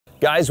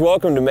Guys,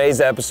 welcome to May's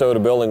episode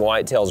of Building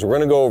Whitetails. We're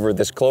going to go over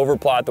this clover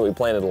plot that we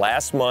planted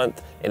last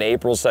month in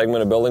April's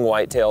segment of Building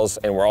Whitetails,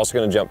 and we're also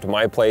going to jump to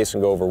my place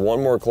and go over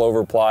one more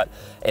clover plot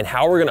and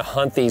how we're going to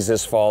hunt these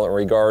this fall in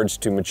regards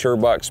to mature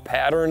bucks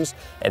patterns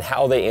and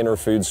how they enter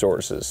food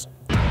sources.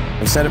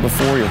 I've said it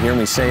before, you'll hear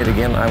me say it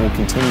again, I will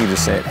continue to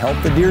say it.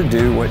 Help the deer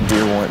do what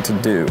deer want to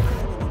do.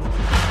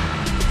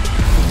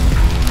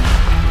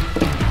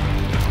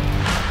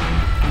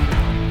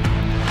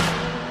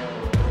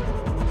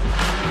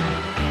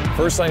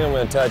 First thing I'm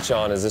going to touch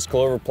on is this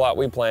clover plot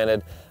we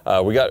planted.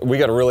 We got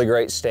a really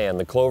great stand.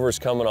 The clover's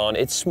coming on.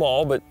 It's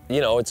small, but you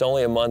know, it's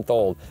only a month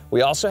old.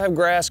 We also have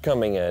grass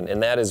coming in,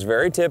 and that is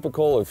very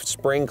typical of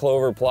spring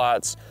clover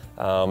plots.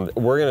 We're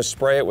going to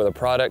spray it with a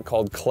product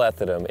called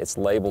clethodim. It's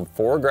labeled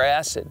for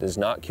grass. It does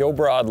not kill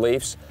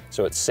broadleafs,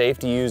 so it's safe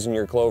to use in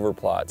your clover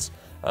plots.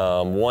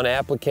 One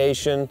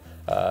application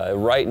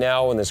right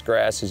now when this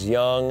grass is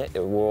young,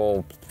 it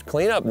will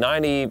clean up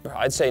 90,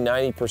 I'd say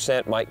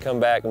 90% might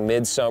come back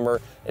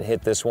midsummer and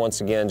hit this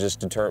once again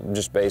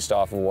just based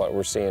off of what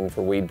we're seeing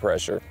for weed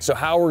pressure. So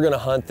how we're going to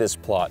hunt this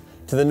plot.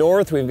 To the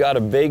north we've got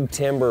a big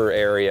timber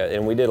area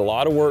and we did a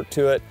lot of work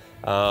to it.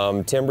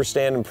 Timber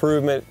stand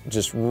improvement,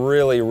 just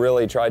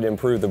really tried to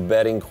improve the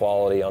bedding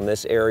quality on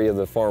this area of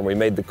the farm. We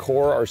made the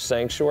core our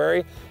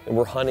sanctuary and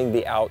we're hunting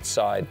the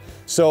outside.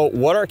 So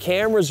what our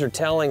cameras are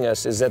telling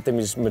us is that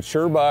these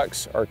mature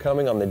bucks are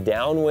coming on the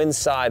downwind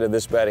side of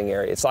this bedding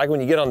area. It's like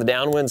when you get on the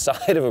downwind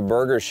side of a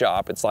burger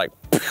shop, it's like,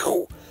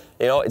 pew!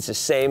 You know, it's the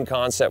same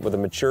concept with a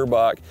mature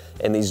buck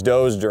and these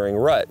does during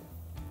rut.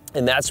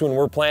 And that's when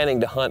we're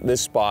planning to hunt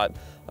this spot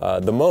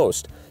the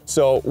most.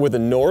 So with a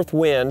north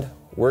wind,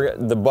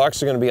 the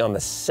bucks are going to be on the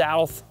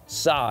south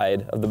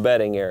side of the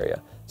bedding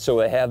area. So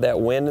they have that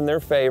wind in their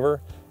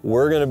favor.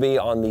 We're going to be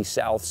on the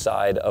south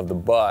side of the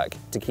buck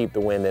to keep the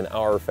wind in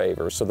our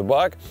favor. So the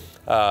buck,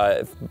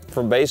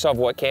 from based off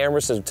what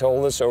cameras have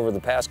told us over the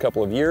past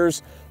couple of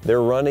years,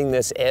 they're running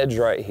this edge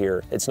right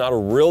here. It's not a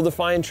real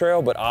defined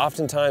trail, but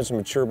oftentimes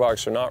mature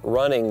bucks are not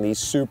running these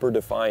super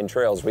defined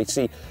trails. We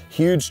see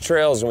huge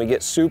trails and we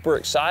get super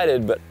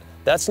excited, but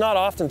that's not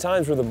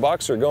oftentimes where the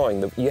bucks are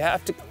going. You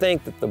have to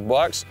think that the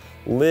bucks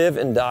live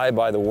and die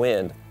by the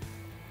wind.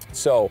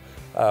 So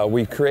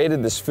we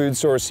created this food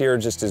source here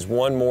just as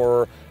one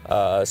more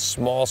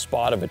small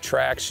spot of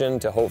attraction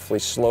to hopefully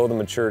slow the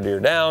mature deer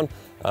down.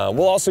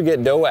 We'll also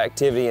get doe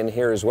activity in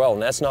here as well,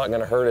 and that's not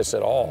going to hurt us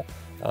at all.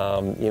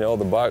 You know,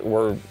 the buck,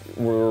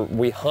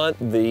 we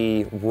hunt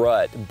the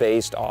rut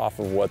based off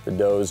of what the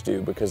does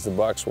do because the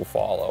bucks will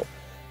follow.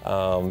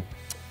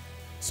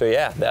 So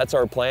yeah, that's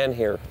our plan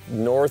here.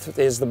 North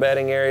is the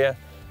bedding area.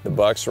 The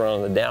bucks are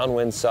on the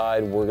downwind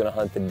side. We're gonna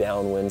hunt the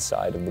downwind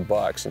side of the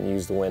bucks and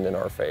use the wind in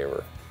our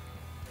favor.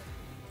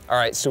 All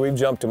right, so we've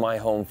jumped to my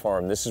home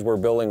farm. This is where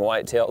Building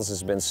Whitetails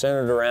has been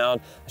centered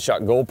around. I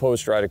shot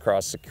goalposts right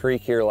across the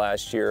creek here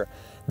last year.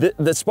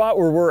 The spot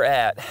where we're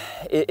at,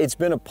 it's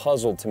been a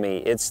puzzle to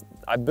me.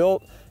 I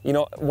built, you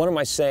know, one of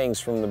my sayings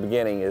from the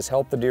beginning is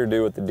help the deer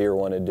do what the deer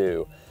want to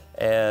do.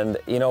 And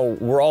you know,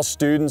 we're all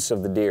students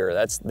of the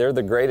deer. They're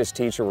the greatest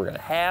teacher we're gonna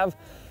have.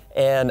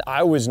 And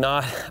I was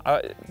not,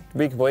 to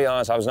be completely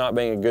honest, I was not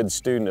being a good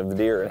student of the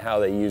deer and how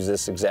they use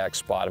this exact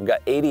spot. I've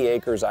got 80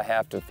 acres. I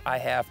have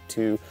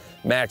to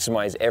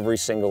maximize every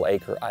single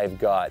acre I've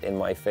got in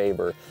my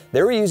favor.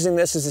 They were using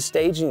this as a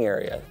staging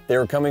area. They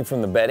were coming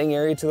from the bedding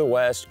area to the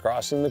west,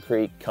 crossing the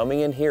creek, coming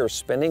in here,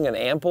 spending an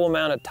ample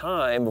amount of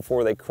time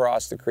before they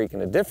crossed the creek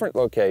in a different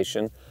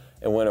location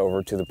and went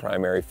over to the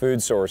primary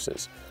food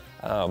sources.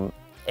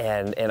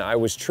 And I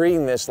was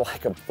treating this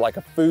like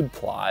a food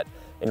plot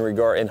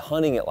and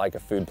hunting it like a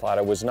food plot.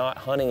 I was not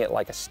hunting it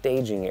like a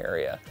staging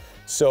area.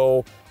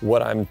 So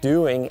what I'm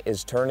doing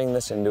is turning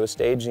this into a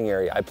staging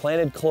area. I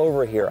planted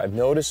clover here. I've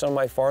noticed on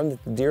my farm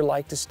that the deer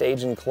like to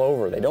stage in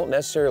clover. They don't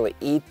necessarily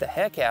eat the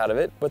heck out of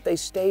it, but they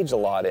stage a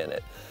lot in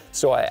it.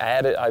 So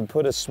I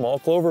put a small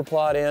clover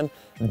plot in,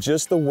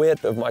 just the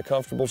width of my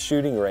comfortable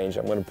shooting range.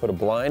 I'm going to put a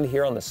blind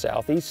here on the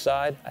southeast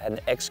side. I had an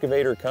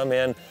excavator come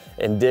in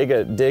and dig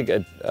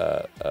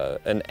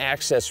an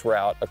access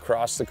route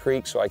across the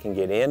creek so I can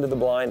get into the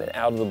blind and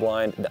out of the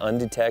blind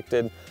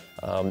undetected.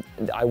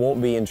 I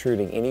won't be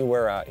intruding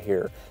anywhere out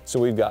here. So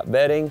we've got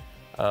bedding,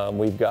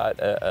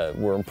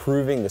 we're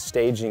improving the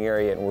staging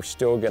area, and we're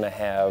still going to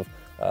have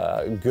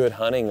good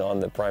hunting on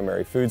the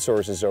primary food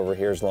sources over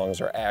here as long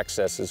as our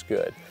access is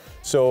good.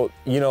 So,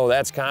 you know,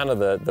 that's kind of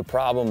the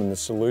problem and the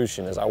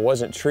solution is I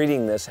wasn't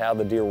treating this how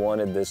the deer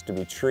wanted this to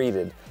be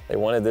treated. They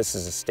wanted this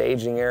as a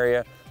staging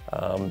area.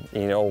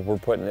 You know, we're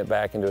putting it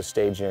back into a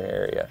staging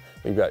area.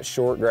 We've got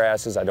short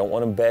grasses. I don't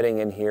want them bedding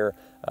in here.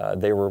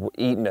 They were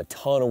eating a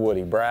ton of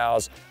woody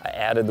browse. I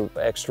added the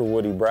extra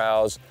woody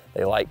browse.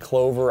 They like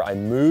clover. I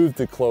moved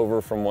the clover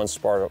from one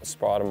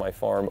spot of my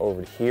farm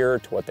over here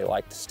to what they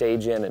like to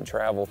stage in and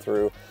travel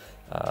through,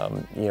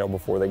 you know,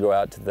 before they go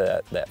out to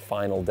that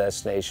final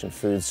destination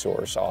food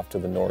source off to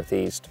the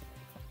northeast.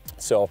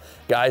 So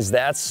guys,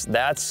 that's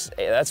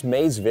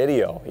May's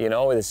video. You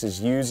know, this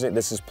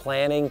is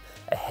planning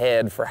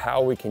ahead for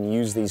how we can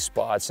use these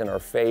spots in our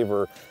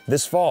favor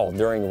this fall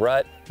during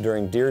rut,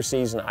 during deer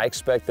season. I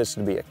expect this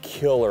to be a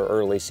killer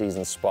early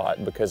season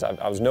spot because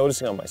I was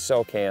noticing on my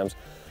cell cams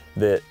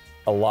that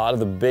a lot of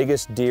the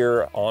biggest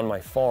deer on my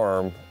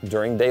farm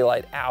during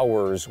daylight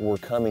hours were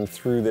coming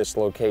through this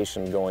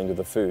location going to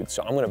the food.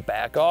 So I'm gonna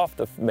back off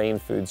the main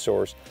food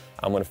source.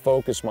 I'm gonna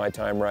focus my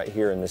time right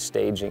here in the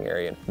staging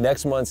area.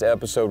 Next month's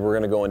episode, we're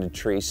gonna go into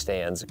tree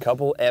stands. A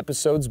couple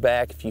episodes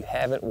back, if you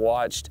haven't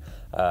watched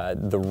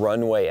the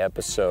runway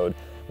episode,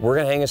 we're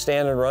gonna hang a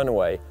stand and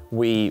runway.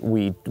 We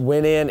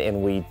went in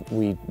and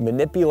we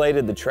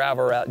manipulated the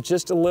travel route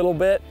just a little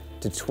bit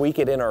to tweak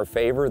it in our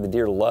favor. The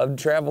deer loved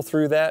to travel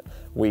through that.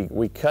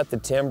 We cut the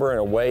timber in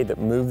a way that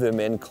moved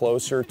them in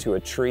closer to a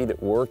tree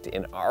that worked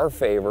in our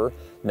favor,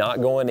 not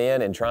going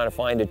in and trying to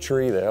find a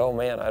tree that, oh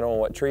man, I don't know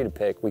what tree to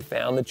pick. We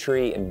found the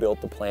tree and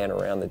built the plan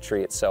around the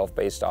tree itself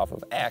based off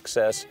of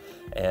access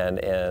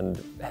and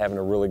having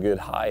a really good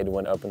hide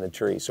when up in the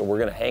tree. So we're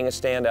gonna hang a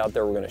stand out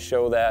there, we're gonna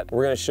show that.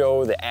 We're gonna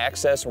show the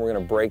access and we're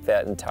gonna break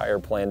that entire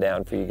plan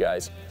down for you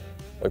guys.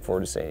 Look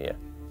forward to seeing you.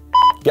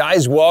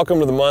 Guys, welcome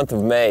to the month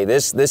of May.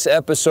 This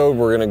episode,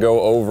 we're gonna go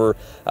over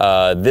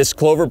this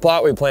clover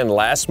plot we planted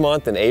last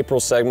month in April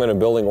segment of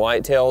Building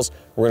Whitetails.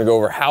 We're gonna go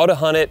over how to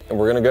hunt it, and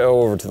we're gonna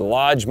go over to the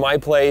lodge, my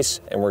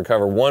place, and we're gonna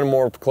cover one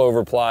more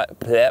clover plot.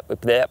 Instead of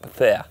welcome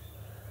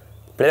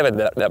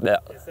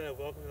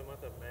to the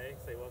month of May,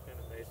 say welcome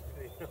to May's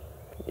video.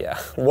 Yeah,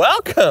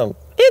 welcome,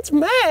 it's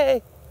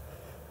May.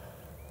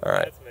 All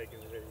right, That's making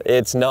the video.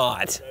 It's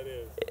not. That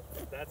is,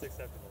 that's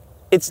acceptable.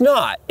 It's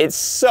not, it's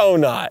so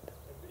not.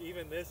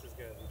 Even this is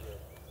gonna be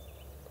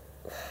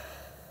good.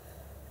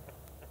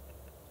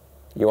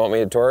 You want me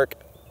to torque?